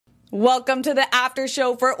Welcome to the after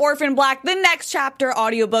show for Orphan Black, the next chapter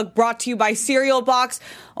audiobook brought to you by Cereal Box.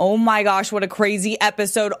 Oh my gosh, what a crazy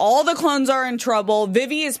episode. All the clones are in trouble.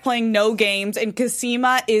 Vivi is playing no games and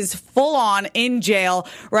Cosima is full on in jail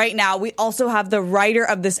right now. We also have the writer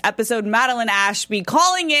of this episode, Madeline Ashby,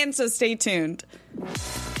 calling in, so stay tuned.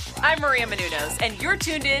 I'm Maria Menounos, and you're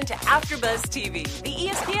tuned in to AfterBuzz TV, the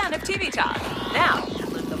ESPN of TV talk. Now,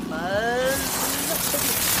 let the buzz...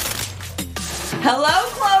 Hello,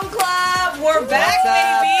 Clone Club. We're back,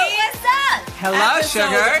 baby. What's up? Hello, Episode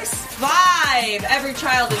sugars. 5. Every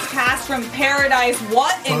child is cast from paradise.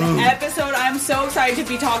 What an episode. I'm so excited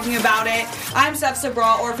to be talking about it. I'm Steph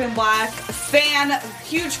Sabra, Orphan Black,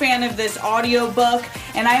 huge fan of this audiobook,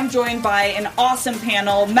 and I am joined by an awesome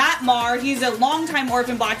panel. Matt Marr, he's a longtime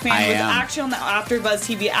Orphan Black fan. I was am. actually on the AfterBuzz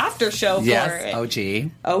TV after show for Yes, it. OG.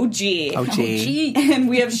 And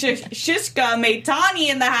we have Shishka Maitani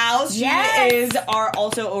in the house. Yes. She is our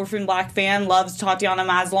also Orphan Black fan, loves Tatiana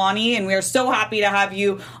Maslany, and we are so happy to have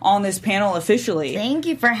you on this panel officially. Thank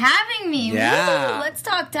you for having me. Yeah. Woo, let's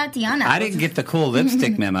talk Tatiana. I didn't get the cool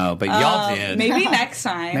lipstick memo, but y'all did. Maybe next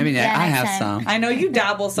time. Maybe Yeah, I next have time. some. I know you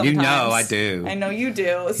dabble sometimes. You know I do. I know you do.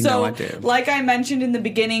 You So, know I do. like I mentioned in the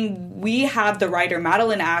beginning, we have the writer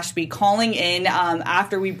Madeline Ashby calling in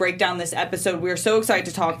after we break down this episode. We are so excited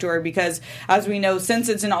to talk to her because, as we know, since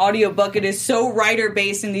it's an audiobook, it is so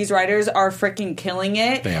writer-based, and these writers are freaking killing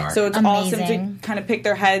it. They are. So it's awesome Amazing. to kind of pick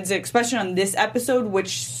their heads, especially on this episode,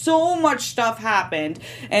 which so much stuff happened.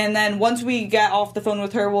 And then once we get off the phone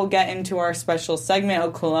with her, we'll get into our special segment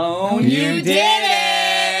of Clone. You did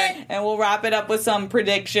it! And we'll wrap it up with some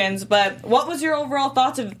predictions. But what was your overall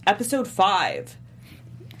thoughts of episode 5?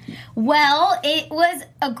 Well, it was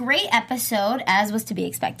a great episode, as was to be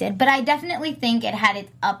expected, but I definitely think it had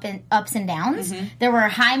its ups and downs. Mm-hmm. There were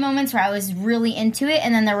high moments where I was really into it,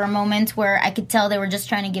 and then there were moments where I could tell they were just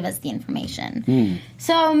trying to give us the information.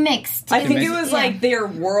 So, mixed. I think it Mixed. was like their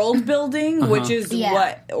world building, which is Yeah.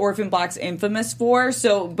 what Orphan Black's infamous for.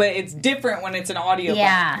 So, but it's different when it's an audiobook.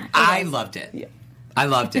 Yeah. I loved it. I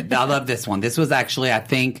loved it. I love this one. This was actually, I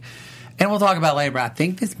think, and we'll talk about it later, but I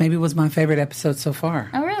think this maybe was my favorite episode so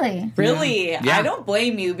far. Oh, really? Really? Yeah. I don't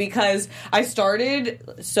blame you because I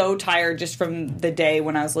started so tired just from the day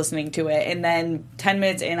when I was listening to it. And then 10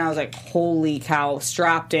 minutes in, I was like, holy cow,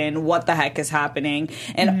 strapped in. What the heck is happening?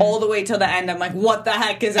 And all the way till the end, I'm like, what the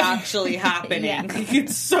heck is actually happening? Yeah.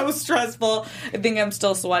 It's so stressful. I think I'm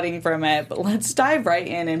still sweating from it. But let's dive right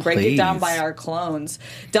in and break it down Please. by our clones.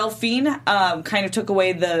 Delphine kind of took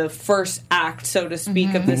away the first act, so to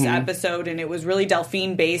speak, of this episode. And it was really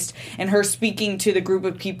Delphine based and her speaking to the group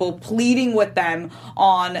of people, pleading with them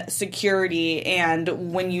on security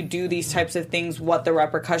and when you do these types of things, what the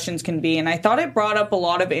repercussions can be. And I thought it brought up a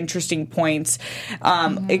lot of interesting points,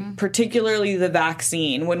 particularly the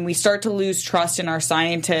vaccine. When we start to lose trust in our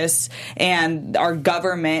scientists and our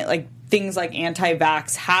government, like things like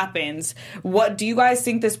anti-vax happens. What do you guys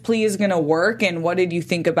think this plea is going to work? And what did you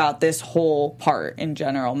think about this whole part in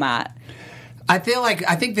general, Matt? I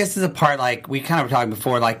think this is a part, like, we kind of were talking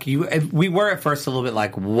before, like, we were at first a little bit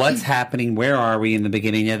like, what's happening? Where are we in the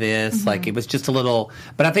beginning of this? Like, it was just a little,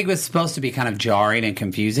 but I think it was supposed to be kind of jarring and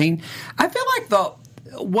confusing. I feel like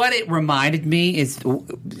what it reminded me is,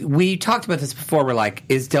 we talked about this before, we're like,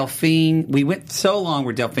 is Delphine, we went so long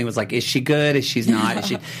where Delphine was like, is she good? Is she not? Is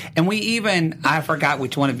she? And I forgot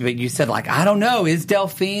which one of you, but you said, like, I don't know, is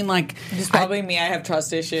Delphine, like... It's probably me. I have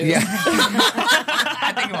trust issues. Yeah.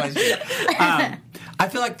 I think it was you. I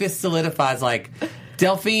feel like this solidifies, like,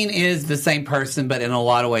 Delphine is the same person, but in a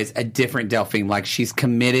lot of ways, a different Delphine. Like, she's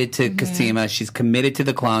committed to Cosima, she's committed to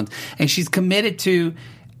the clones, and she's committed to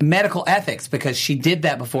medical ethics because she did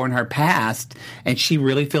that before in her past, and she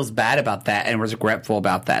really feels bad about that and was regretful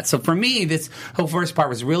about that. So for me, this whole first part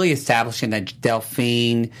was really establishing that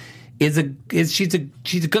Delphine she's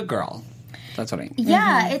a good girl. That's what I mean.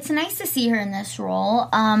 Yeah, it's nice to see her in this role.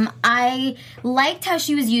 I liked how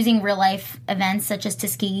she was using real life events such as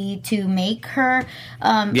Tuskegee to make her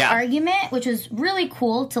argument, which was really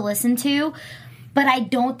cool to listen to. But I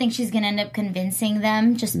don't think she's going to end up convincing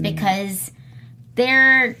them just because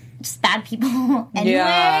they're just bad people anyway.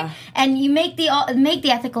 Yeah. And you make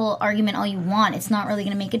the ethical argument all you want. It's not really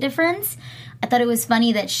going to make a difference. I thought it was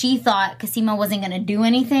funny that she thought Cosima wasn't going to do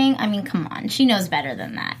anything. I mean, come on. She knows better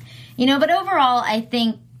than that. But overall, I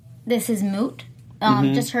think this is moot.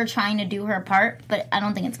 just her trying to do her part, but I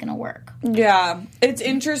don't think it's going to work. Yeah. It's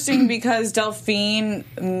interesting because Delphine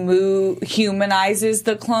humanizes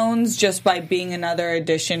the clones just by being another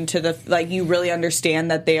addition to the, like, you really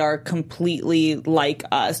understand that they are completely like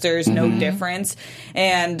us. There's no difference.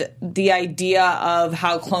 And the idea of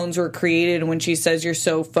how clones were created, when she says you're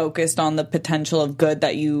so focused on the potential of good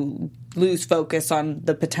that you lose focus on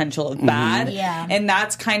the potential of bad. Yeah. And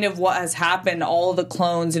that's kind of what has happened. All the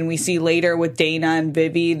clones, and we see later with Dana and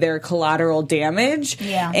Vivi, their collateral damage.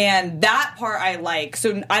 Yeah. And that part I like.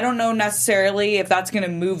 So I don't know necessarily if that's going to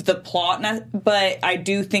move the plot, but I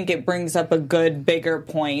do think it brings up a good, bigger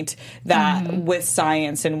point that with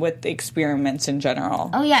science and with experiments in general.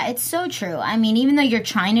 Oh, yeah, it's so true. I mean, even though you're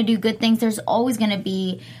trying to do good things, there's always going to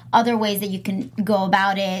be other ways that you can go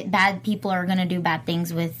about it. Bad people are going to do bad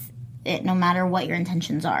things with it, no matter what your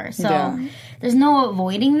intentions are. So there's no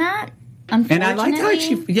avoiding that, unfortunately. And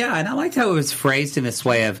I liked how it was phrased in this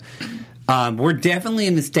way of, we're definitely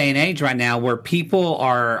in this day and age right now where people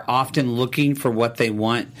are often looking for what they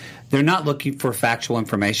want. They're not looking for factual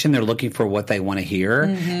information. They're looking for what they want to hear.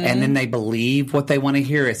 And then they believe what they want to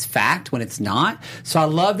hear is fact when it's not. So I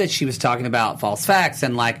love that she was talking about false facts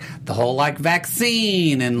and, like, the whole, like,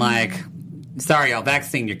 vaccine and, like... Sorry, y'all,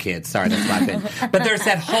 vaccine your kids. Sorry, that's my thing. But there's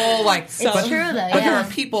that whole, like... It's true, though, But there are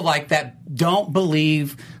people like that don't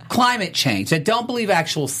believe climate change, that don't believe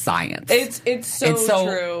actual science. It's so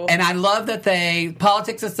true. And I love that they,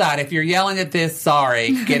 politics aside, if you're yelling at this,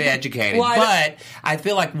 sorry, get educated. But I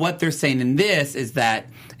feel like what they're saying in this is that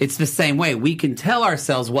it's the same way. We can tell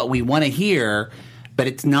ourselves what we want to hear, but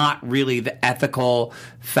it's not really the ethical,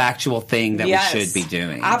 factual thing that we should be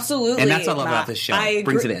doing. Absolutely. And that's what I love about this show. It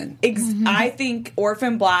brings it in. I think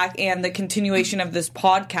Orphan Black and the continuation of this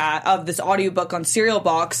podcast, of this audiobook on Cereal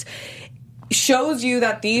Box, shows you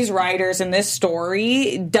that these writers in this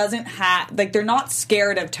story doesn't have, like, they're not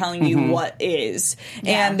scared of telling you what is.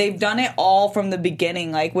 And they've done it all from the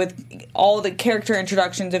beginning, like with all the character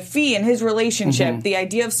introductions of Fee and his relationship, the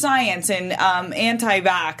idea of science and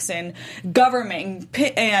anti-vax and government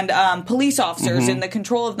and police officers and the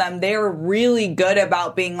control of them. They're really good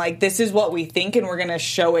about being like, this is what we think, and we're going to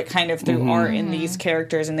show it kind of through art in these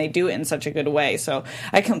characters, and they do it in such a good way. So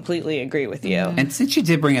I completely agree with you. And since you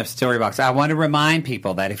did bring up Storybox, I want to remind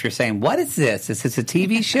people that if you're saying, what is this? Is this a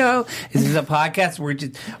TV show? Is this a podcast?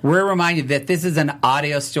 We're reminded that this is an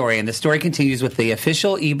audio story, and the story continues with the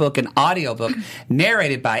official ebook and audiobook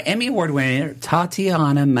narrated by Emmy Award winner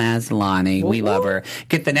Tatiana Maslany. We love her.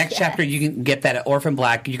 Get the next chapter. You can get that at Orphan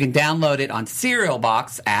Black. You can download it on Cereal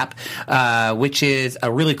Box app, which is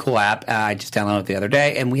a really cool app. I just downloaded it the other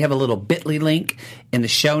day, and we have a little bit.ly link in the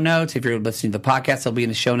show notes. If you're listening to the podcast, it'll be in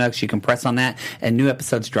the show notes. You can press on that, and new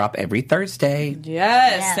episodes drop every Thursday.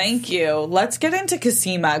 Yes, thank you. Let's get into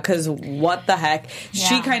Cosima, because what the heck? Yeah.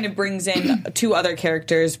 She kind of brings in two other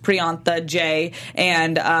characters, Priyanka, Jay,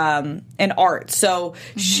 and Art. So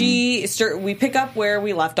we pick up where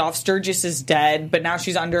we left off. Sturgis is dead, but now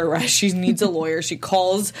she's under arrest. She needs a lawyer. She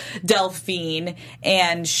calls Delphine,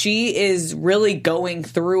 and she is really going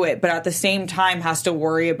through it, but at the same time has to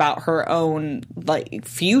worry about her own, like,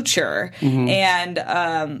 future. And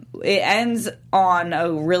it ends on a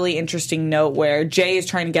really interesting note where Jay is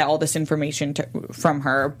trying to get all this information from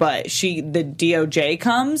her, but the DOJ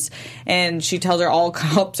comes and she tells her all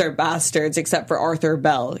cops are bastards except for Arthur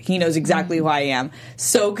Bell. He knows exactly who I am.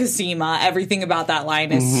 So Cosima. Everything about that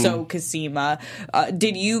line is so Cosima.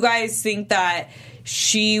 Did you guys think that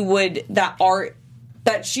she had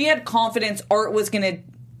confidence Art was going to,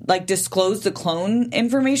 like, disclose the clone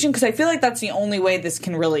information? Because I feel like that's the only way this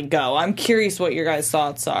can really go. I'm curious what your guys'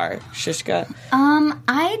 thoughts are. Shishka?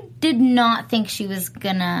 I did not think she was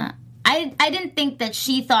gonna... I didn't think that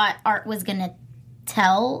she thought Art was gonna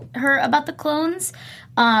tell her about the clones,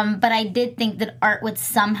 but I did think that Art would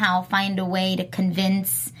somehow find a way to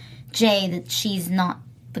convince Jay that she's not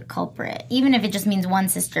the culprit, even if it just means one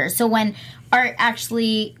sister. So when Art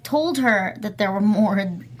actually told her that there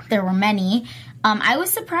were many... I was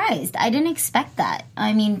surprised. I didn't expect that.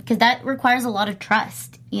 I mean, because that requires a lot of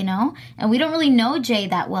trust, you know? And we don't really know Jay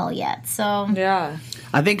that well yet, so... Yeah.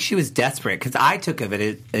 I think she was desperate, because I took of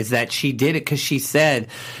it is that she did it because she said,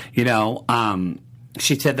 you know,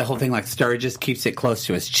 she said the whole thing like Sturgis keeps it close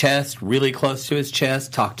to his chest, really close to his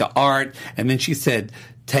chest, talk to Art, and then she said...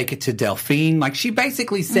 take it to Delphine. Like, she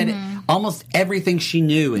basically said almost everything she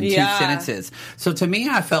knew in 2 sentences. So to me,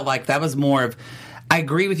 I felt like that was more of... I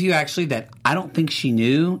agree with you, actually, that I don't think she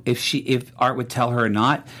knew if Art would tell her or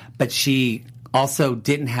not, but she also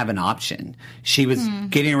didn't have an option. She was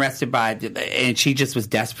getting arrested and she just was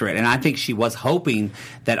desperate. And I think she was hoping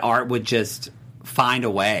that Art would just find a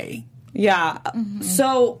way. Yeah.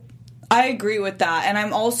 So I agree with that. And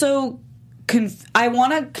I'm also I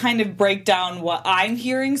want to kind of break down what I'm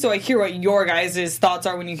hearing so I hear what your guys' thoughts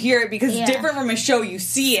are when you hear it, because it's different from a show you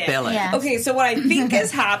see it. Yeah. Okay, so what I think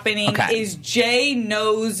is happening is Jay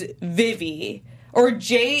knows Vivi, or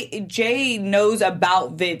Jay knows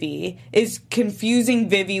about Vivi, is confusing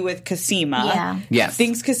Vivi with Cosima. Yeah. Yes.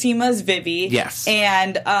 Thinks Cosima's Vivi. Yes.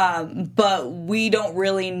 And, but we don't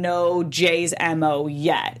really know Jay's MO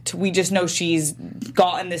yet. We just know she's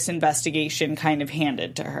gotten this investigation kind of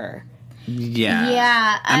handed to her. Yeah.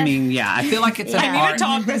 Yeah. I mean, I feel like it's an I need art. to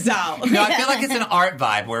talk this out. No, I feel like it's an art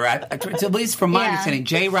vibe where, at least from my understanding,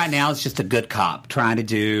 Jay right now is just a good cop trying to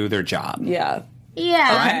do their job. Yeah.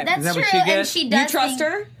 Yeah, Okay. that's Is that true. what she And gets? she does You trust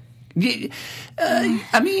her?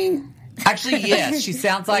 I mean, actually, yes. She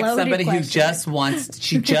sounds like Loaded somebody who question.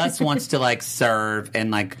 she just wants to like serve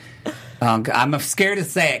and like. I'm scared to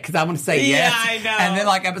say it because I want to say yes. I know. And then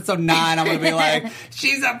like episode 9, I'm going to be like,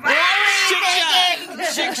 she's a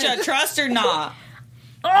Shiksha, trust or not?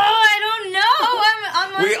 Oh, I don't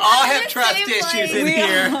know. I'm We all I'm have the trust same issues place. in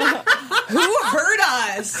here. Who hurt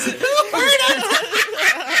us?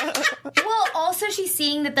 Well, also she's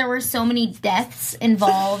seeing that there were so many deaths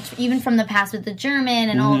involved, even from the past with the German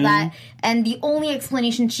and all of that. And the only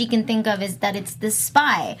explanation she can think of is that it's the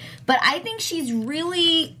spy. But I think she's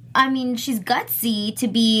really, she's gutsy to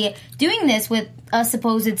be doing this with a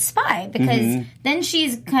supposed spy, because then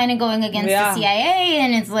she's kind of going against the CIA,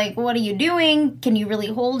 and it's like, what are you doing? Can you really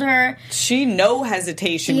hold her? She, no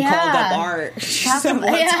hesitation, called up Art. She said,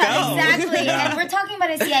 let's go. Exactly. And we're talking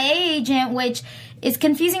about a CIA agent, which is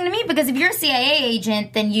confusing to me, because if you're a CIA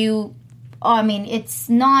agent, then it's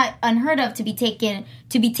not unheard of to be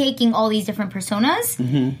taking all these different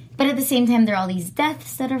personas. But at the same time, there are all these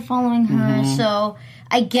deaths that are following her. So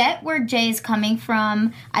I get where Jay is coming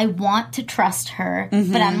from. I want to trust her,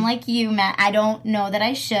 but I'm like you, Matt. I don't know that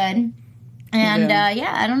I should. And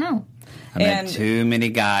I don't know. I met too many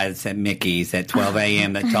guys at Mickey's at 12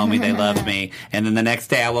 a.m. that told me they loved me, and then the next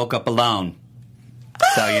day I woke up alone.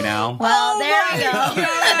 So, you know. Well, there we go. There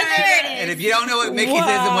it is. And if you don't know what Mickey's is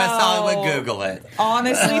in West Hollywood, Google it.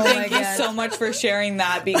 Honestly, thank you so much for sharing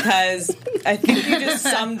that, because I think you just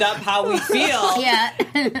summed up how we feel. Yeah.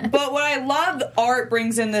 But what I love, Art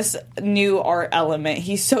brings in this new art element.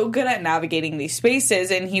 He's so good at navigating these spaces,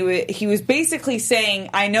 and he was basically saying,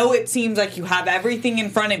 I know it seems like you have everything in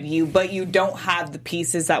front of you, but you don't have the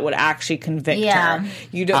pieces that would actually convict her.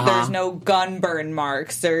 You don't. There's no gun burn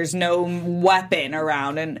marks. There's no weapon around,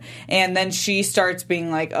 and then she starts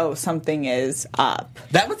being like, oh, something is up.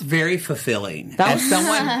 That was very fulfilling. As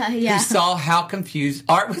someone who saw how confused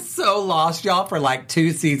Art was, so lost, y'all, for like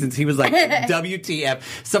 2 seasons. He was like, WTF.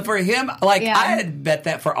 So for him, like, I had bet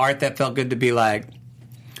that for Art, that felt good to be like,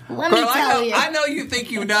 Let me tell you. I know you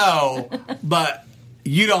think you know, but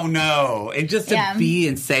you don't know. And just to be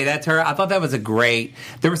and say that to her, I thought that was there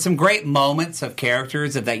were some great moments of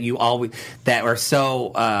characters that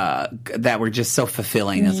were just so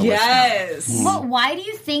fulfilling as a listener. Well, why do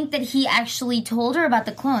you think that he actually told her about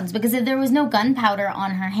the clones? Because if there was no gunpowder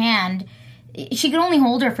on her hand, she could only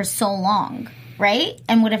hold her for so long, right?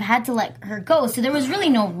 And would have had to let her go. So there was really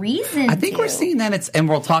no reason I think we're seeing that and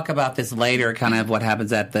we'll talk about this later, kind of what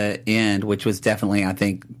happens at the end, which was definitely, I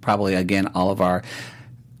think, probably, again, all of our...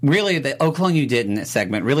 Really, the "Oh, Clone You Didn't"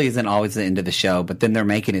 segment really isn't always the end of the show, but then they're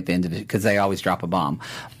making it the end of it because they always drop a bomb.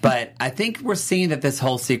 But I think we're seeing that this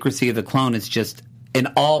whole secrecy of the clone is just in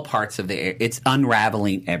all parts of the air. It's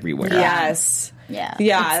unraveling everywhere. Yes. Yeah,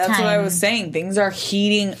 that's what I was saying. Things are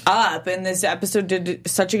heating up, and this episode did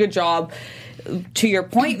such a good job, to your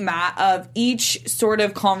point, Matt, of each sort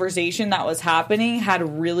of conversation that was happening had a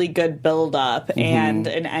really good build up and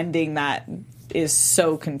an ending that is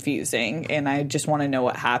so confusing, and I just want to know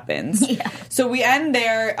what happens. So we end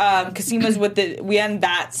there. Cosima's we end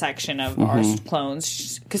that section of our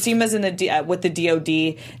clones. Cosima's in with the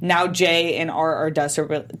DOD. Now Jay and R are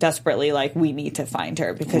desperately like, we need to find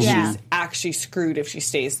her because she's actually screwed if she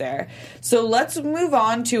stays there. So let's move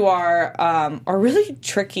on to our really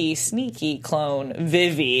tricky, sneaky clone,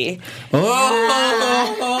 Vivi. Vivi!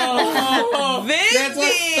 This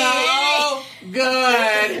was so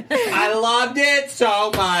good. I loved it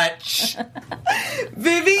so much.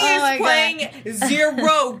 Vivi is playing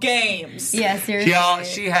 0 games. Yeah, seriously. Y'all,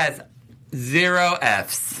 she has 0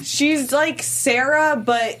 Fs. She's like Sarah,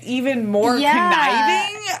 but even more conniving.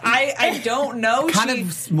 I don't know. Kind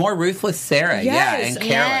of more ruthless Sarah, and careless.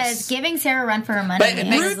 Yes, giving Sarah a run for her money. But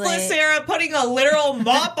ruthless Sarah putting a literal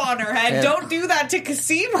mop on her head. Yeah. Don't do that to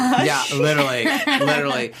Cosima. Yeah,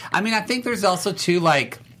 literally. I mean, I think there's also too,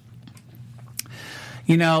 like,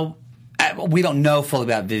 you know, we don't know fully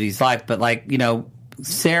about Vivi's life, but like, you know,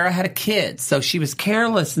 Sarah had a kid, so she was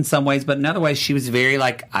careless in some ways, but in other ways she was very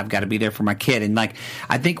like, I've got to be there for my kid. And like,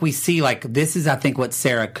 I think we see like, this is, I think, what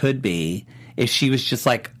Sarah could be if she was just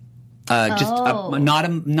like,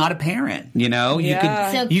 not a parent, you know?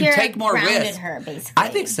 Yeah. You Kira take more grounded risk. her, basically. I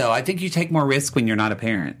think so. I think you take more risk when you're not a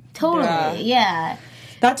parent. Totally, yeah.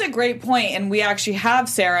 That's a great point, and we actually have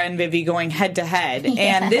Sarah and Vivi going head to head.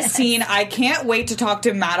 And this scene, I can't wait to talk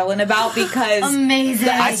to Madeline about because Amazing.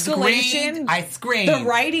 the I escalation, screamed. the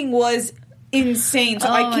writing was insane. So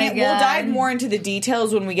I Oh my can't. We'll God. dive more into the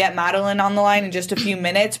details when we get Madeline on the line in just a few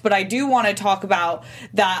minutes. But I do want to talk about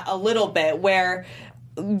that a little bit, where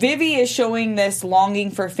Vivi is showing this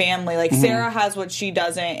longing for family. Like Sarah has what she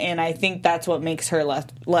doesn't, and I think that's what makes her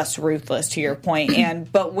less ruthless. To your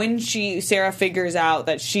point, but when Sarah figures out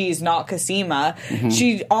that she's not Cosima,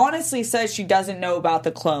 she honestly says she doesn't know about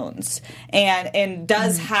the clones, and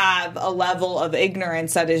does have a level of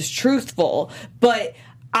ignorance that is truthful, but.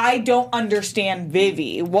 I don't understand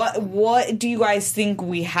Vivi. What do you guys think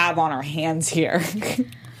we have on our hands here?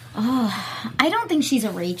 I don't think she's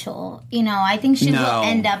a Rachel. You know, I think she will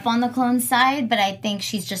end up on the clone side, but I think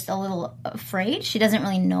she's just a little afraid. She doesn't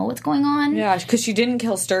really know what's going on. Yeah, because she didn't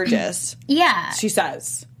kill Sturgis. Yeah. She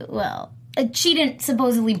says. Well, she didn't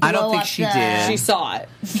supposedly blow up I don't think she did. She saw it.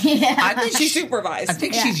 Yeah. I think She supervised. I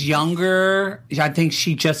think she's younger. I think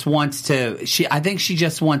she just wants to. I think she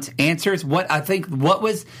just wants answers. What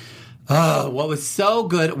was so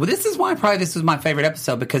good. Well, this is why probably this was my favorite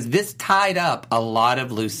episode, because this tied up a lot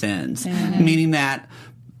of loose ends, meaning that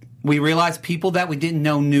we realized people that we didn't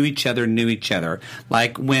know knew each other.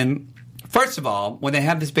 Like first of all, when they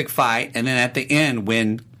have this big fight, and then at the end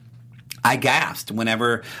when. I gasped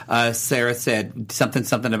whenever Sarah said something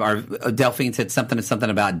about Delphine said something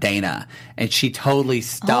about Dana, and she totally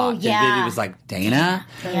stopped. Oh, yeah. And Vivi was like, Dana?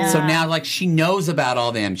 Yeah. So now, like, she knows about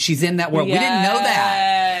all them. She's in that world. Yes. We didn't know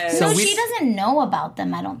that. So She doesn't know about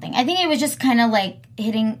them, I don't think. I think it was just kind of like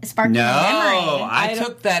sparking No, a memory. I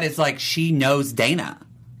took that as like she knows Dana.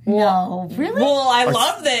 No, really? Well, I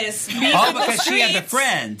love this. Because she has the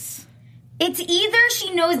friends. It's either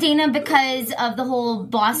she knows Dana because of the whole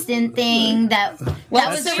Boston thing that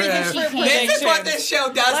was the reason she came. This is what this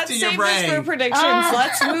show does Let's to your save brain. this for predictions.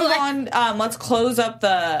 Let's move on. Let's close up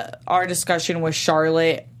our discussion with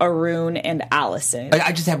Charlotte, Arun, and Allison.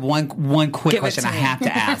 I just have one quick Give it question to I me. have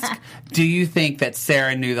to ask. Do you think that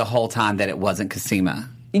Sarah knew the whole time that it wasn't Cosima?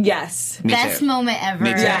 Yes. Me Best too. moment ever.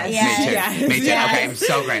 Me too. Yes. Me too. Yes. Me too. Yes. Okay, it was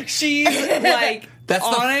so great. She's like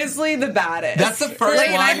honestly the baddest. That's the first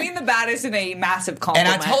And I one. mean the baddest in a massive And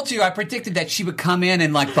compliment. I told you, I predicted that she would come in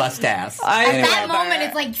and like bust ass. I At that love moment, her.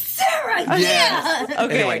 it's like, Sarah, Yes. yeah.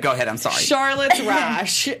 Okay. Anyway, go ahead. I'm sorry. Charlotte's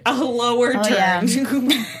rash, a lower Oh, turn.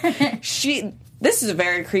 yeah. This is a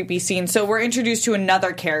very creepy scene. So we're introduced to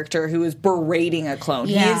another character who is berating a clone.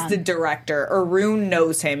 He Yeah. is the director. Arun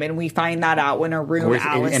knows him, and we find that out when Arun,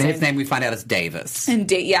 Allison, And his name we find out is Davis.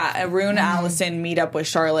 and Arun and Allison meet up with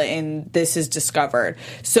Charlotte, and this is discovered.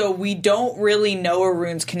 So we don't really know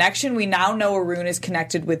Arun's connection. We now know Arun is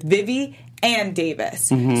connected with Vivi and Davis.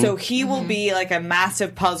 So he will be like a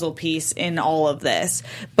massive puzzle piece in all of this.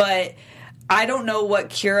 But I don't know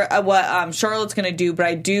what Charlotte's going to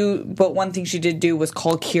do, but one thing she did do was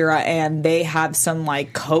call Kira, and they have some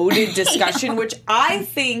like coded discussion, which I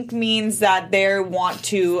think means that they want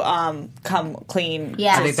to come clean.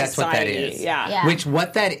 Yeah. to I think that's what that society. is. Yeah. Which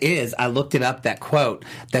what that is, I looked it up. That quote,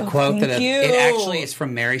 it actually is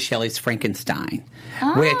from Mary Shelley's Frankenstein.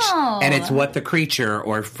 And it's what the creature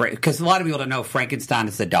because a lot of people don't know Frankenstein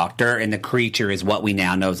is the doctor, and the creature is what we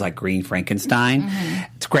now know is like Green Frankenstein.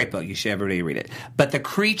 It's a great book. You should everybody read it. But the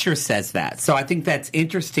creature says that. So I think that's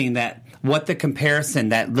interesting that what the comparison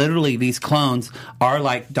that literally these clones are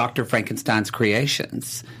like Dr. Frankenstein's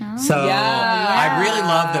creations. So I really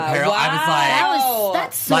love the parallel. I was like,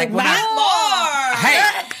 That's so like when Matt Moore!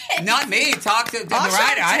 Hey, not me. Talk to the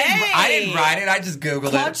writer. I didn't write it. I just Googled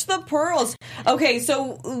Clutch it. the pearls. Okay,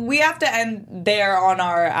 so we have to end there on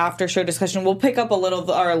our after show discussion. We'll pick up a little of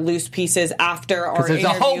our loose pieces after our There's interview.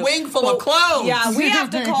 a whole wing full of clones. Yeah, we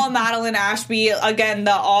have to call Madeline Ashby again,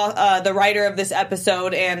 the writer of this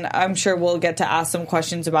episode, and I'm sure we'll get to ask some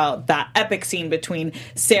questions about that epic scene between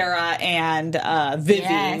Sarah and Vivi,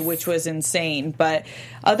 Yes. which was insane. But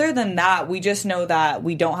other than that, we just know that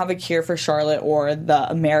we don't have a cure for Charlotte or the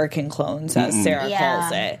American clones, as Sarah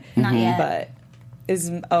calls it. Not yet. But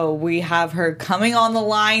we have her coming on the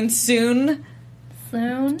line soon.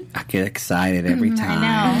 Soon. I get excited every time.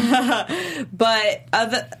 I know.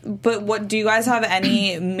 But what do you guys have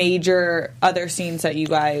any major other scenes that you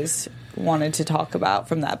guys wanted to talk about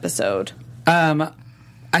from the episode?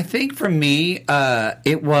 I think for me,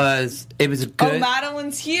 it was a good. Oh,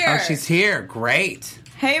 Madeline's here. Oh, she's here. Great.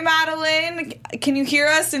 Hey, Madeline. Can you hear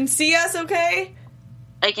us and see us okay?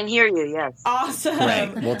 I can hear you, yes. Awesome.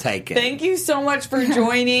 Great. We'll take it. Thank you so much for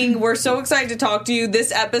joining. We're so excited to talk to you.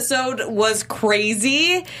 This episode was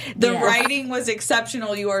crazy. The writing was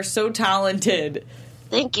exceptional. You are so talented.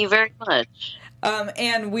 Thank you very much.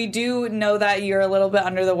 And we do know that you're a little bit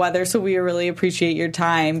under the weather, so we really appreciate your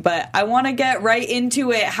time. But I want to get right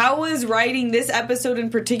into it. How was writing this episode in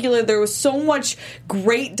particular? There was so much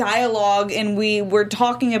great dialogue, and we were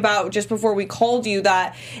talking about just before we called you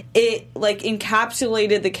that it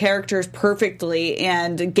encapsulated the characters perfectly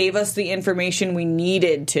and gave us the information we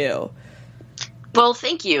needed to. Well,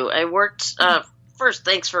 thank you. I worked. First,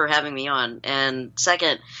 thanks for having me on, and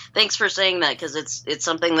second, thanks for saying that because it's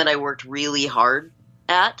something that I worked really hard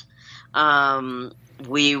at.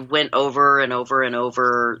 We went over and over and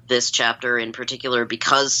over this chapter in particular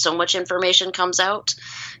because so much information comes out.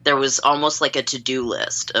 There was almost like a to-do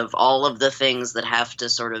list of all of the things that have to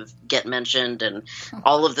sort of get mentioned and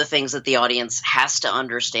all of the things that the audience has to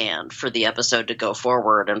understand for the episode to go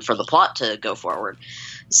forward and for the plot to go forward.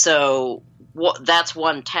 So that's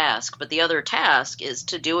one task, but the other task is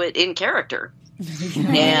to do it in character.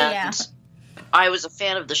 And I was a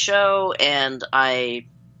fan of the show, and I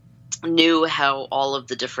knew how all of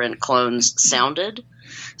the different clones sounded.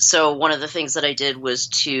 So one of the things that I did was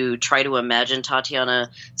to try to imagine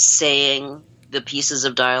Tatiana saying the pieces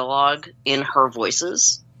of dialogue in her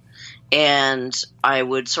voices. And I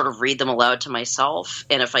would sort of read them aloud to myself.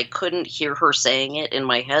 And if I couldn't hear her saying it in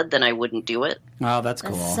my head, then I wouldn't do it. Oh, that's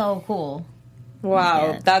cool. That's so cool.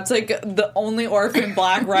 Wow, that's the only Orphan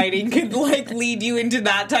Black writing could lead you into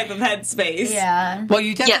that type of headspace. Yeah. Well,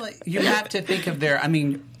 you definitely you have to think of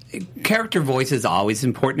character voice is always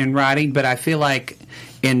important in writing, but I feel like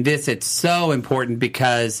in this it's so important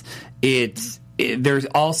because there's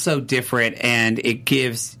also different, and it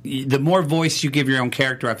gives the more voice you give your own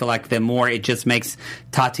character. I feel like the more it just makes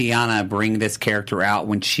Tatiana bring this character out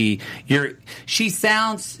when she's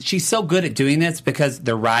so good at doing this because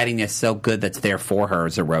the writing is so good that's there for her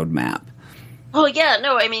as a roadmap. Oh, yeah,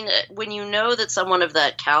 no, I mean, when you know that someone of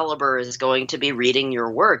that caliber is going to be reading your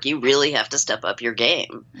work, you really have to step up your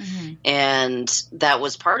game. Mm-hmm. And that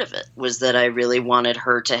was part of it, was that I really wanted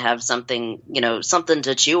her to have something, something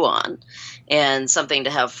to chew on and something to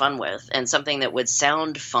have fun with and something that would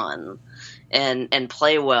sound fun and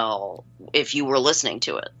play well if you were listening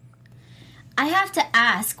to it. I have to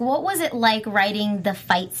ask, what was it like writing the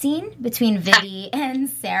fight scene between Vivi and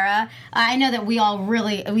Sarah? I know that we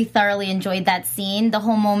thoroughly enjoyed that scene. The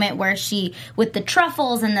whole moment where with the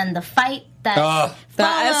truffles and then the fight that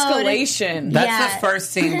escalation. That's the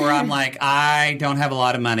first scene where I'm like, I don't have a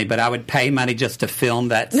lot of money, but I would pay money just to film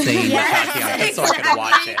that scene with Tatiana so I could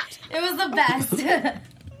watch it. It was the best.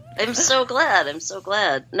 I'm so glad.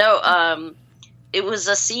 No, it was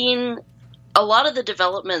a scene. A lot of the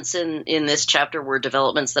developments in this chapter were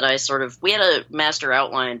developments that we had a master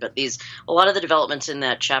outline, but a lot of the developments in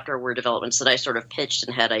that chapter were developments that I sort of pitched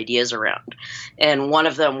and had ideas around. And one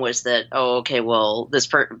of them was that,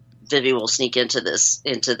 Vivi will sneak into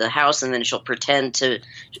the house, and then she'll pretend to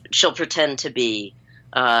be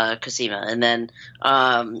Cosima, and then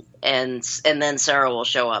Sarah will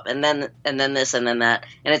show up, and then this, and then that,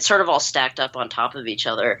 and it's sort of all stacked up on top of each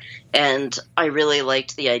other. And I really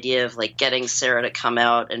liked the idea of getting Sarah to come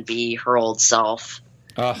out and be her old self,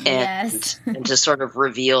 and to sort of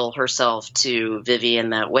reveal herself to Vivi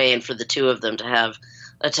in that way, and for the two of them to have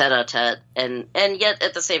a tete-a-tete, and yet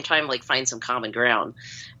at the same time find some common ground.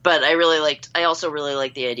 But I also really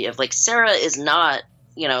liked the idea of Sarah is not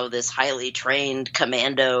this highly trained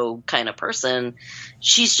commando kind of person.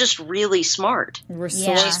 She's just really smart.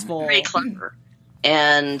 Resourceful. She's very clever.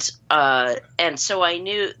 And so I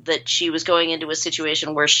knew that she was going into a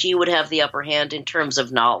situation where she would have the upper hand in terms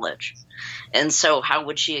of knowledge. And so how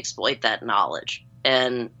would she exploit that knowledge?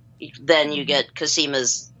 And then you get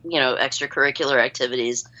Cosima's, extracurricular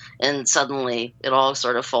activities, and suddenly it all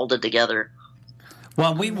sort of folded together.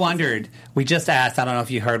 Well, we just asked, I don't know if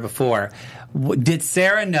you heard before, did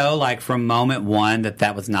Sarah know, from moment one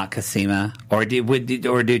that was not Cosima? Or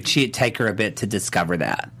did she take her a bit to discover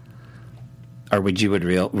that? Or would you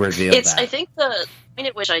reveal that? I think the point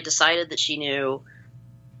at which I decided that she knew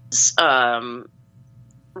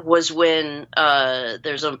was when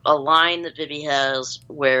there's a line that Vivi has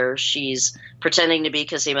where she's pretending to be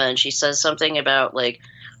Cosima, and she says something about,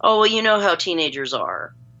 oh, well, you know how teenagers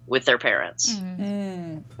are with their parents.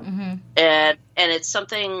 Mm-hmm. Mm-hmm. And it's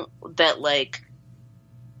something that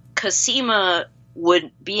Cosima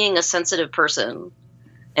being a sensitive person,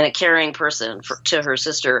 and a caring person to her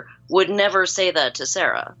sister would never say that to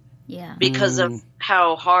Sarah. Yeah. Because of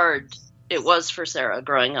how hard it was for Sarah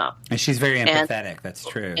growing up. And she's very empathetic. That's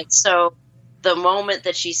true. And so the moment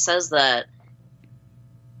that she says that,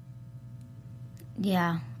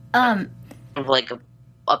 yeah, like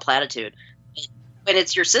a platitude, when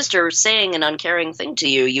it's your sister saying an uncaring thing to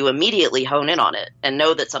you, you immediately hone in on it and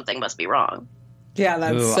know that something must be wrong. Yeah,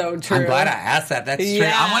 that's so true. I'm glad I asked that. That's true.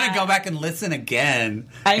 Yeah. I want to go back and listen again.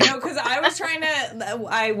 I know, because I was trying to.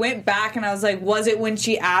 I went back and I was like, was it when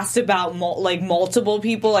she asked about multiple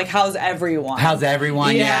people? Like, how's everyone? How's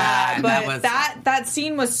everyone? Yeah, and but that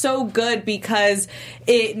scene was so good because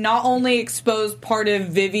it not only exposed part of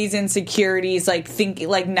Vivi's insecurities,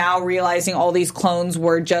 like now realizing all these clones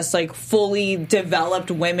were just like fully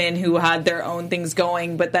developed women who had their own things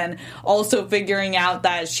going, but then also figuring out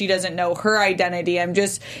that she doesn't know her identity. I'm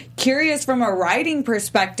just curious from a writing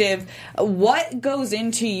perspective, what goes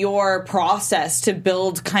into your process to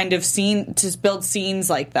build scenes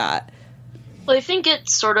like that? Well, I think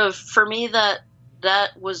it's sort of, for me, that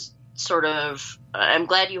was sort of, I'm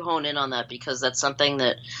glad you hone in on that, because that's something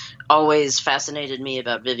that always fascinated me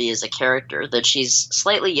about Vivi as a character, that she's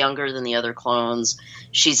slightly younger than the other clones.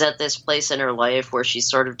 She's at this place in her life where she's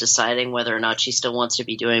sort of deciding whether or not she still wants to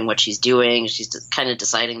be doing what she's doing. She's kind of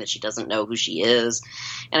deciding that she doesn't know who she is.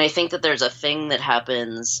 And I think that there's a thing that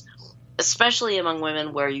happens, especially among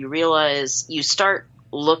women, where you realize you start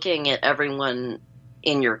looking at everyone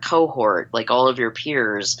in your cohort, like all of your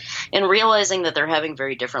peers, and realizing that they're having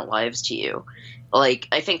very different lives to you. Like,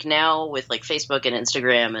 I think now with like Facebook and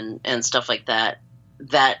Instagram and stuff like that,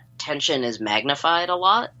 that tension is magnified a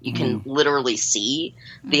lot. You can literally see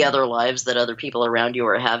the other lives that other people around you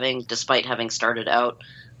are having, despite having started out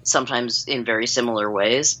sometimes in very similar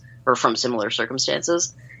ways or from similar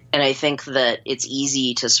circumstances. And I think that it's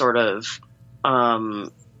easy to sort of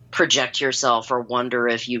project yourself or wonder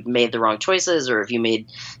if you've made the wrong choices, or if you made,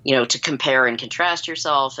 to compare and contrast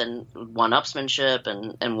yourself and one-upsmanship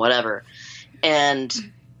and whatever. And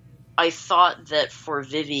I thought that for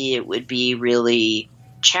Vivi, it would be really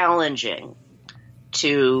challenging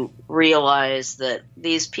to realize that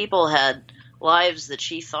these people had lives that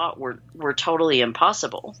she thought were totally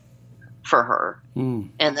impossible for her,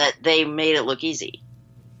 and that they made it look easy.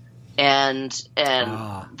 And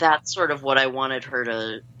that's sort of what I wanted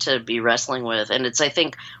her to be wrestling with. And it's, I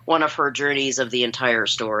think, one of her journeys of the entire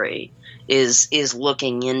story is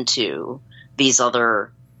looking into these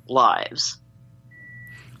other lives.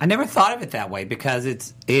 I never thought of it that way, because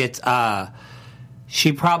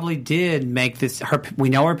she probably did make this. We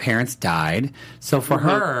know her parents died, so for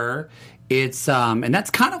her, it's and that's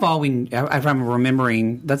kind of all if I'm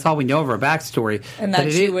remembering, that's all we know of her backstory. And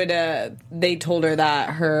that they told her that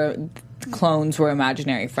her clones were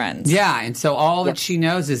imaginary friends. Yeah, and so all that she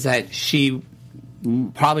knows is that she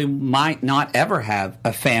probably might not ever have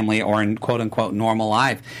a family or a quote unquote normal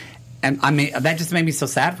life. And I mean, that just made me so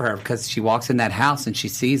sad for her, because she walks in that house and she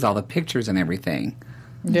sees all the pictures and everything.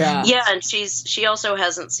 Yeah. Yeah, and she also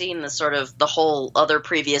hasn't seen the whole other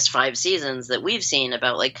previous 5 seasons that we've seen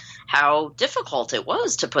about like how difficult it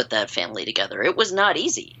was to put that family together. It was not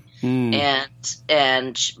easy. But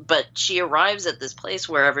she arrives at this place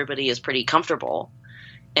where everybody is pretty comfortable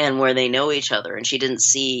and where they know each other, and she didn't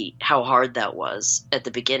see how hard that was at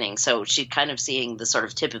the beginning. So she's kind of seeing the sort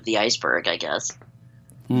of tip of the iceberg, I guess.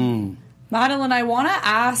 Madeline, I want to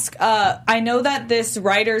ask, I know that this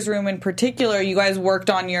writer's room in particular, you guys worked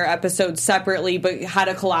on your episodes separately, but had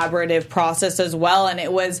a collaborative process as well, and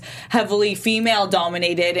it was heavily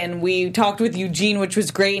female-dominated, and we talked with Eugene, which was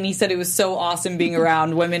great, and he said it was so awesome being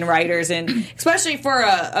around women writers, and especially for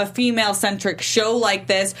a female-centric show like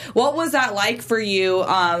this. What was that like for you?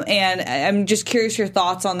 And I'm just curious your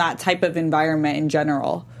thoughts on that type of environment in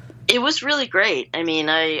general. It was really great. I mean,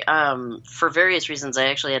 for various reasons, I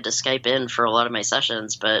actually had to Skype in for a lot of my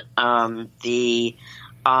sessions, but it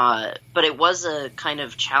was a kind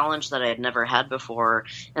of challenge that I had never had before,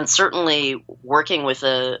 and certainly working with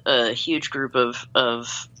a huge group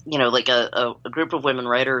of like a group of women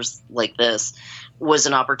writers like this was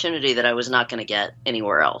an opportunity that I was not going to get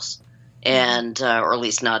anywhere else, and or at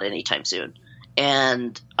least not anytime soon.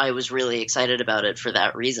 And I was really excited about it for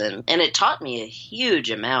that reason. And it taught me a huge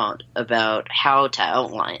amount about how to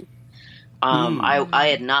outline. I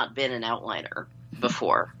had not been an outliner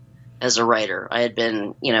before as a writer. I had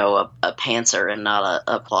been, a pantser and not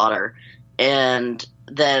a plotter. And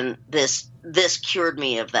then this cured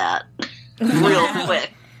me of that real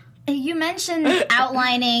quick. You mentioned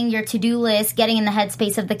outlining your to-do list, getting in the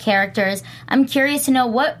headspace of the characters. I'm curious to know,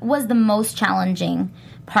 what was the most challenging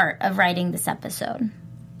part of writing this episode?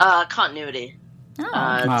 Continuity.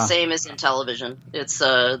 Same as in television. It's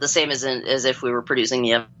the same as if we were producing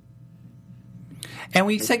the. And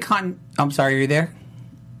when you say I'm sorry, are you there?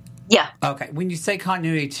 Yeah. Okay. When you say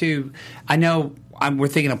continuity too, I know we're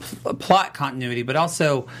thinking of plot continuity, but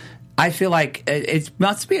also I feel like it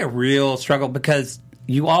must be a real struggle because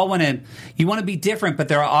you all want to be different, but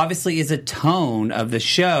there obviously is a tone of the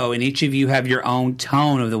show, and each of you have your own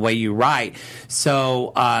tone of the way you write.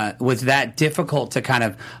 So was that difficult to kind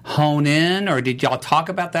of hone in, or did y'all talk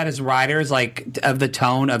about that as writers, like of the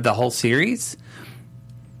tone of the whole series?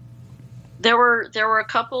 There were a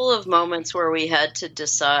couple of moments where we had to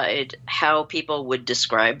decide how people would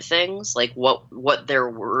describe things, like what their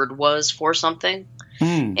word was for something,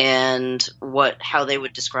 and how they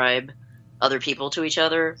would describe other people to each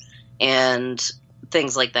other, and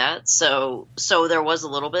things like that. So there was a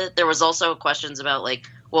little bit. There was also questions about like,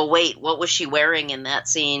 well, wait, what was she wearing in that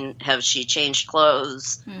scene? Have she changed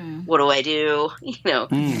clothes? What do I do?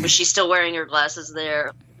 Was she still wearing her glasses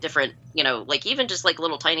there? Different, like even just like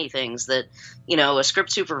little tiny things that, a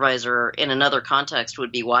script supervisor in another context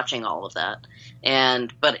would be watching all of that.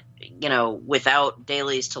 But without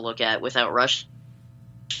dailies to look at, without Rush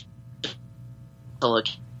to look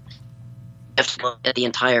at the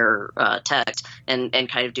entire text and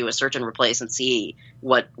kind of do a search and replace and see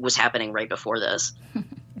what was happening right before this.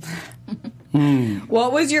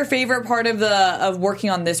 What was your favorite part of working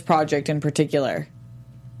on this project in particular?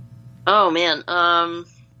 Oh man,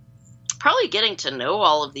 probably getting to know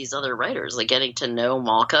all of these other writers, like getting to know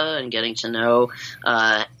Malka and getting to know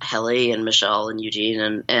Helly and Michelle and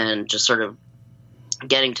Eugene and just sort of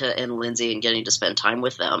and Lindsay and getting to spend time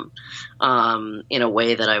with them in a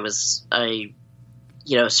way that I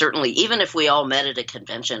certainly, even if we all met at a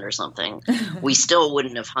convention or something, we still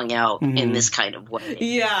wouldn't have hung out in this kind of way.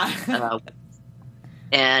 Yeah.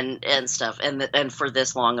 And stuff, and for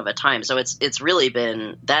this long of a time. So it's really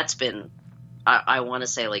been, that's been, I want to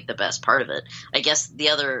say, like, the best part of it. I guess the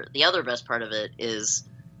other best part of it is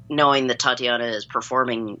knowing that Tatiana is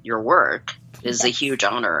performing your work is a huge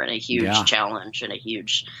honor and a huge challenge and a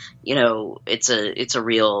huge, it's a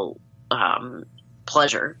real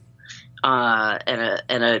pleasure and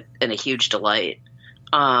a huge delight.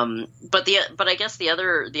 But I guess the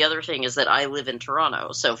other thing is that I live in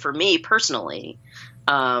Toronto, so for me personally,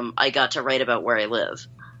 I got to write about where I live,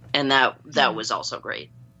 and that was also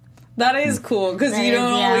great. That is cool, because you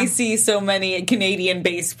don't always see so many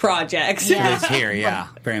Canadian-based projects. Yeah. It is here,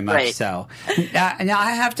 very much right. So. Now,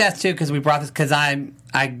 I have to ask, too, because we brought this, because I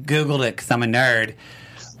Googled it, because I'm a nerd.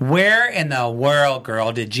 Where in the world,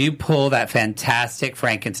 girl, did you pull that fantastic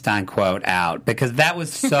Frankenstein quote out? Because that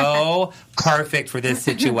was so perfect for this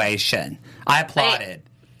situation. I applauded.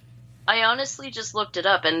 I honestly just looked it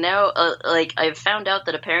up, and now, I've found out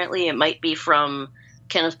that apparently it might be from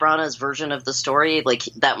Kenneth Branagh's version of the story. Like,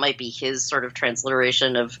 that might be his sort of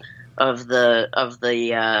transliteration of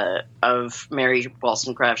Mary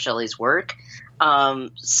Wollstonecraft Shelley's work.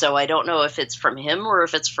 So I don't know if it's from him or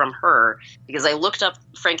if it's from her, because I looked up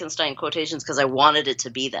Frankenstein quotations because I wanted it to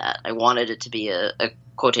be that. I wanted it to be a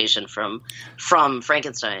quotation from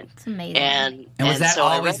Frankenstein. It's amazing. And was that so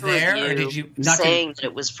always there, or did you not saying that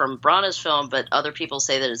it was from Branagh's film, but other people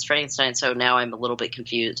say that it's Frankenstein, so now I'm a little bit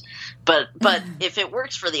confused. But if it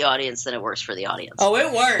works for the audience, then it works for the audience. Oh,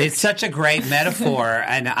 it works. It's such a great metaphor,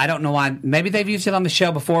 and I don't know why. Maybe they've used it on the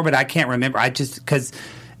show before, but I can't remember. Because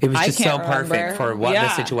it was just so perfect for the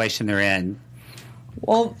situation they're in.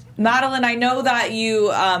 Well, Madeline, I know that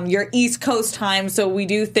you're East Coast time, so we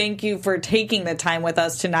do thank you for taking the time with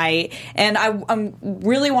us tonight. And I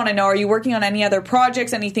really want to know, are you working on any other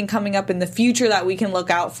projects, anything coming up in the future that we can look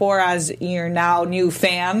out for as your now new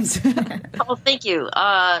fans? Oh, thank you.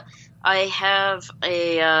 I have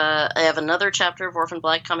another chapter of Orphan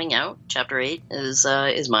Black coming out. Chapter 8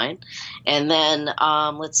 is mine. And then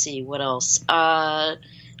let's see, what else?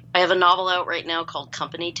 I have a novel out right now called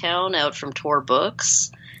Company Town, out from Tor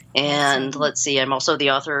Books. And let's see, I'm also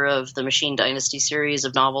the author of the Machine Dynasty series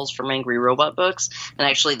of novels from Angry Robot Books. And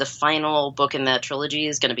actually the final book in that trilogy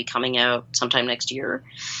is going to be coming out sometime next year.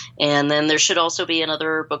 And then there should also be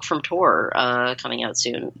another book from Tor coming out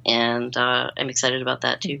soon. And I'm excited about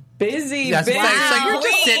that too. Busy. So you're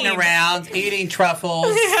just sitting around eating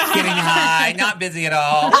truffles, getting high, not busy at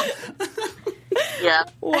all. Yeah.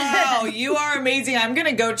 Wow, you are amazing. I'm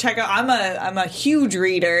gonna go check out. I'm a huge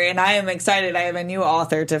reader, and I am excited. I have a new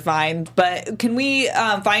author to find. But can we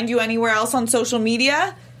find you anywhere else on social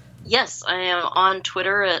media? Yes, I am on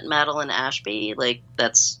Twitter at Madeline Ashby. Like,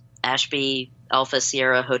 that's Ashby Alpha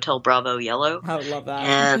Sierra Hotel Bravo Yellow. I would love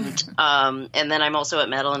that. And then I'm also at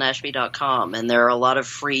MadelineAshby.com, and there are a lot of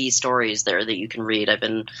free stories there that you can read.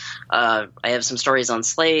 I have some stories on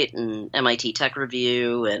Slate and MIT Tech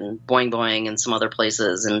Review and Boing Boing and some other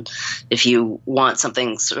places. And if you want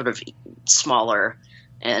something sort of smaller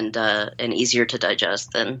and easier to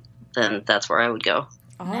digest, then that's where I would go.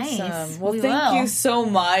 Awesome. Nice. Well, We thank will. you so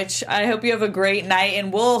much. I hope you have a great night,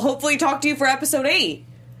 and we'll hopefully talk to you for episode 8.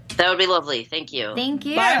 That would be lovely. Thank you. Thank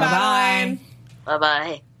you. Bye, Bye-bye.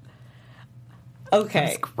 Bye-bye. Okay.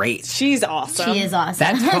 That's great. She's awesome. She is awesome.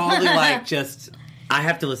 That's probably like just. I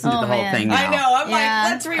have to listen to Oh, the whole man. thing now. I know. I'm Yeah.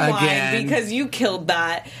 like, let's rewind Again. because you killed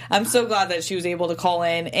that. I'm so glad that she was able to call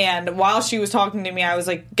in. And while she was talking to me, I was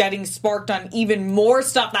like getting sparked on even more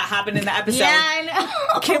stuff that happened in the episode. Yeah, I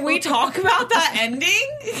know. Can we talk about that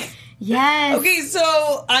ending? Yes. Okay,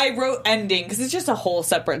 so I wrote ending because it's just a whole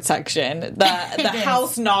separate section. The is.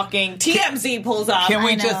 house knocking. TMZ pulls up. Can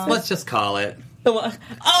we I know. just let's just call it? Oh,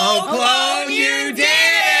 Clone, you did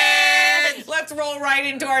it! Let's roll right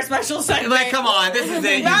into our special segment. Like, come on, this is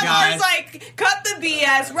it, you Matt guys. Moore's like, cut the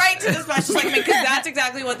BS right to the special segment because that's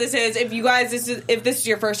exactly what this is. If you guys, if this is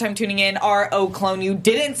your first time tuning in, our "Oh Clone You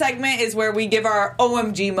Didn't" segment is where we give our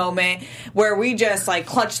OMG moment, where we just like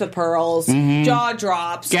clutch the pearls, jaw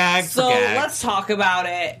drops. Gag for So gags. let's talk about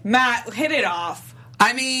it. Matt, hit it off.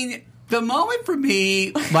 I mean, the moment for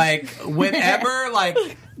me, like, whenever, like,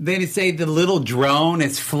 they say the little drone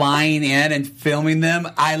is flying in and filming them,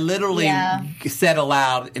 I literally said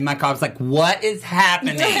aloud in my car, I was like, what is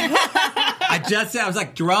happening? I was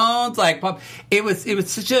like, drones, like, pop. It was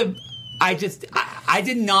such a, I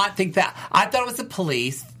did not think that, I thought it was the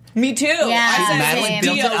police. Me too. Yeah. I said Madeline same.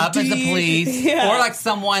 built it up as the police, Yeah. or like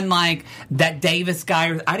someone like that Davis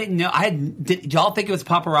guy. I didn't know. Did y'all think it was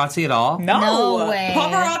paparazzi at all? No. No way.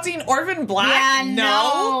 Paparazzi and Orphan Black? Yeah,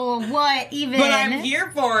 no. What even? But I'm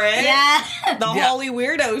here for it. Yeah. The Holly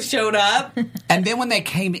Weirdos showed up. And then when they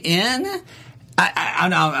came in,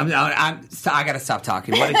 I got to stop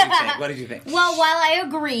talking. What did you think? What did you think? Well, while I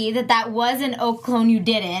agree that was an "Oh Clone You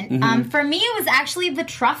Didn't," for me it was actually the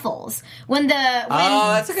truffles. When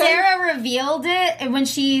that's okay. Sarah revealed it, and when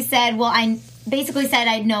she said, "Well, I basically said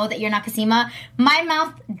I know that you're Nakashima," my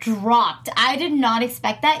mouth dropped. I did not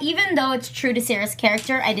expect that, even though it's true to Sarah's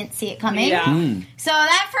character. I didn't see it coming. Yeah. So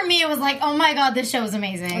that for me, it was like, oh my god, this show is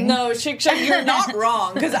amazing. No, Shik, you're not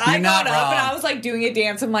wrong. Because I You're got not up and wrong. I was like doing a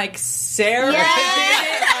dance. I'm like, Sarah Yeah.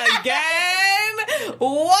 did it again?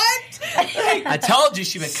 What? Like, I told you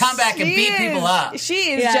she would come back and beat people up. She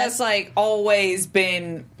is Yes. just like always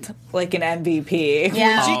been like an MVP.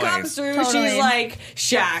 Yeah. When she Always. comes through, Totally. she's like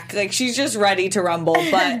Shaq. Like she's just ready to rumble.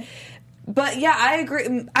 But yeah, I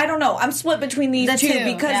agree. I don't know. I'm split between these The two two,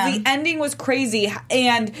 because yeah. the ending was crazy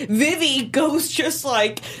and Vivi goes just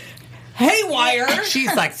like haywire.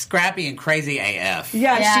 She's like scrappy and crazy AF.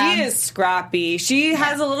 Yeah, Yeah. she is scrappy. She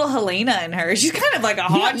has a little Helena in her. She's kind of like a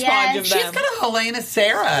hodgepodge Yeah, of She's them. got a Helena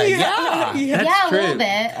Sarah. Yeah. That's Yeah, a true. little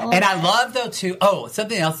bit. And I love, though, too,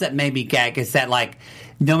 something else that made me gag is that, like,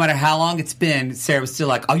 no matter how long it's been, Sarah was still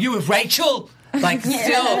like, are you with Rachel? Like, she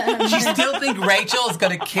still think Rachel is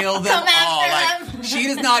going to kill them Come after all. Like, them. she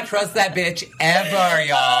does not trust that bitch ever,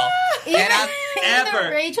 y'all. Even Ever. though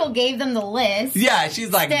Rachel gave them the list. Yeah, she's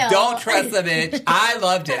like, Still. don't trust the bitch. I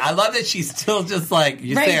loved it. I love that she's still just like,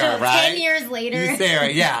 you're Rachel, Sarah, right? 10 years later. You're Sarah,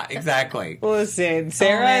 yeah, exactly. Listen,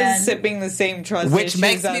 Sarah man. is sipping the same trust Which issues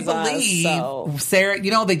makes me as us, believe, so. Sarah,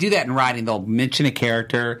 they do that in writing. They'll mention a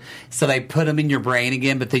character, so they put them in your brain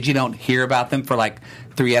again, but then you don't hear about them for like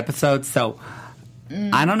 3 episodes. So,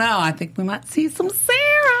 I don't know. I think we might see some Sarah.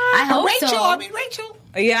 I hope Rachel. so. I mean, Rachel.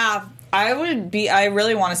 Yeah, I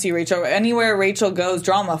really want to see Rachel. Anywhere Rachel goes,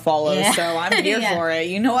 drama follows. Yeah. So I'm here Yeah. for it.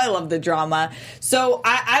 I love the drama. So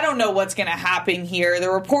I don't know what's going to happen here. The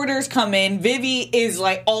reporters come in. Vivi is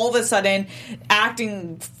like all of a sudden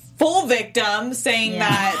acting full victim, saying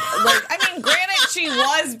that, like, I mean, granted, she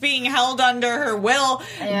was being held under her will,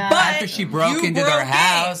 Yeah. but After she broke you into their in.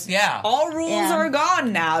 house, yeah. All rules Yeah. are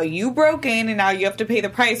gone now. You broke in, and now you have to pay the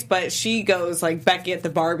price. But she goes like Becky at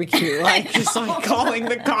the barbecue, like just like calling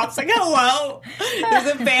the cops, like, "Hello, there's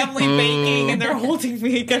a family baking, and they're holding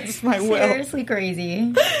me against my will." Seriously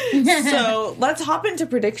crazy. So let's hop into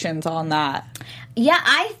predictions on that. Yeah,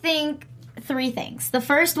 I think 3 things. The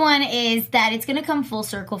first one is that it's going to come full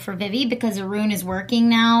circle for Vivi because Arun is working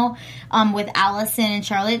now with Allison and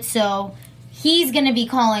Charlotte. So he's going to be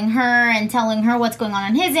calling her and telling her what's going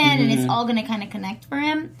on his end, and it's all going to kind of connect for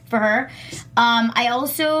her. I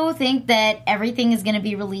also think that everything is going to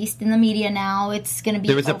be released in the media now. It's going to be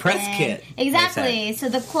There was open. a press kit. Exactly. So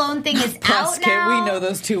the clone thing is Press out kit, now. we know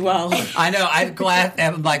those too well. I know. I'm glad.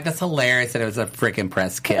 I'm like, that's hilarious that it was a freaking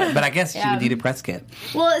press kit. But I guess she would need a press kit.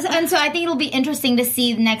 Well, and so I think it'll be interesting to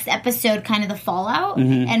see the next episode, kind of the fallout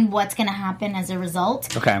and what's going to happen as a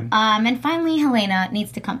result. Okay. And finally, Helena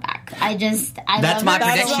needs to come back. That's love my her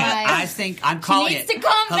prediction. so much. I think I'm calling needs it. to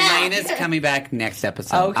come back. Helena's coming back next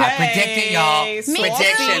episode. Okay. I predict it, y'all. Me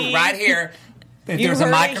Prediction too. right here. If You there's a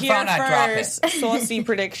heard microphone, it I here drop it. first. Saucy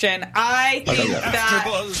prediction. I think that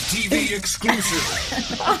AfterBuzz TV exclusive.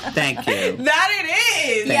 Thank you. that it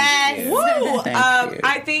is. Yes. Woo! Thank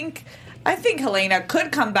you. I think Helena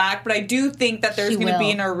could come back, but I do think that there's She going to be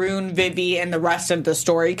will. an Arun, Vivi, and the rest of the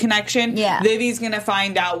story connection. Yeah. Vivi's going to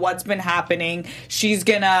find out what's been happening. She's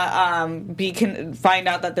going to find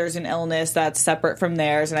out that there's an illness that's separate from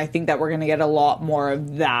theirs, and I think that we're going to get a lot more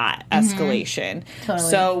of that escalation. Totally.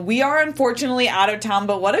 So we are unfortunately out of town,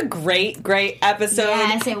 but what a great, great episode.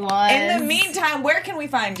 Yes, it was. In the meantime, where can we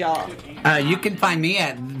find y'all? You can find me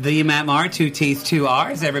at the Matt Maher, 2 T's, 2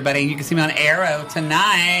 R's, everybody. You can see me on Arrow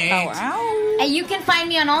tonight. Oh, wow. And you can find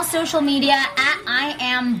me on all social media at I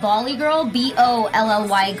am Bolly Girl,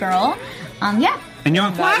 BOLLY Girl. Yeah. And you're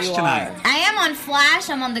on Flash you tonight. I am on Flash,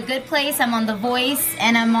 I'm on The Good Place, I'm on The Voice,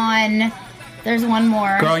 and I'm on... There's one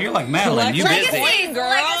more. Girl, you're like Madeline. You busy. Legacies, Girl.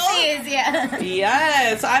 Legacies, yeah.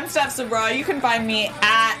 Yes, I'm Steph Sabra. You can find me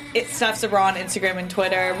at It's Steph Sabra on Instagram and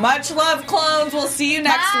Twitter. Much love, clones. We'll see you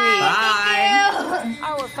next week. Bye. Thank you.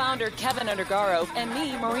 Our founder, Kevin Undergaro, and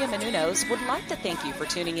me, Maria Menounos, would like to thank you for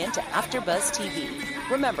tuning in to AfterBuzz TV.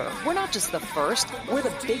 Remember, we're not just the first, we're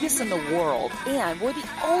the biggest in the world, and we're the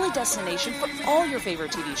only destination for all your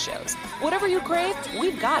favorite TV shows. Whatever you crave,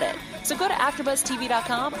 we've got it. So go to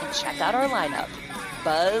AfterBuzzTV.com and check out our lineup.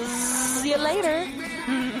 Buzz you later.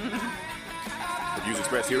 The views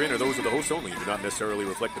expressed herein are those of the hosts only and do not necessarily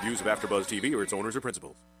reflect the views of AfterBuzz TV or its owners or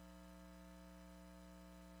principals.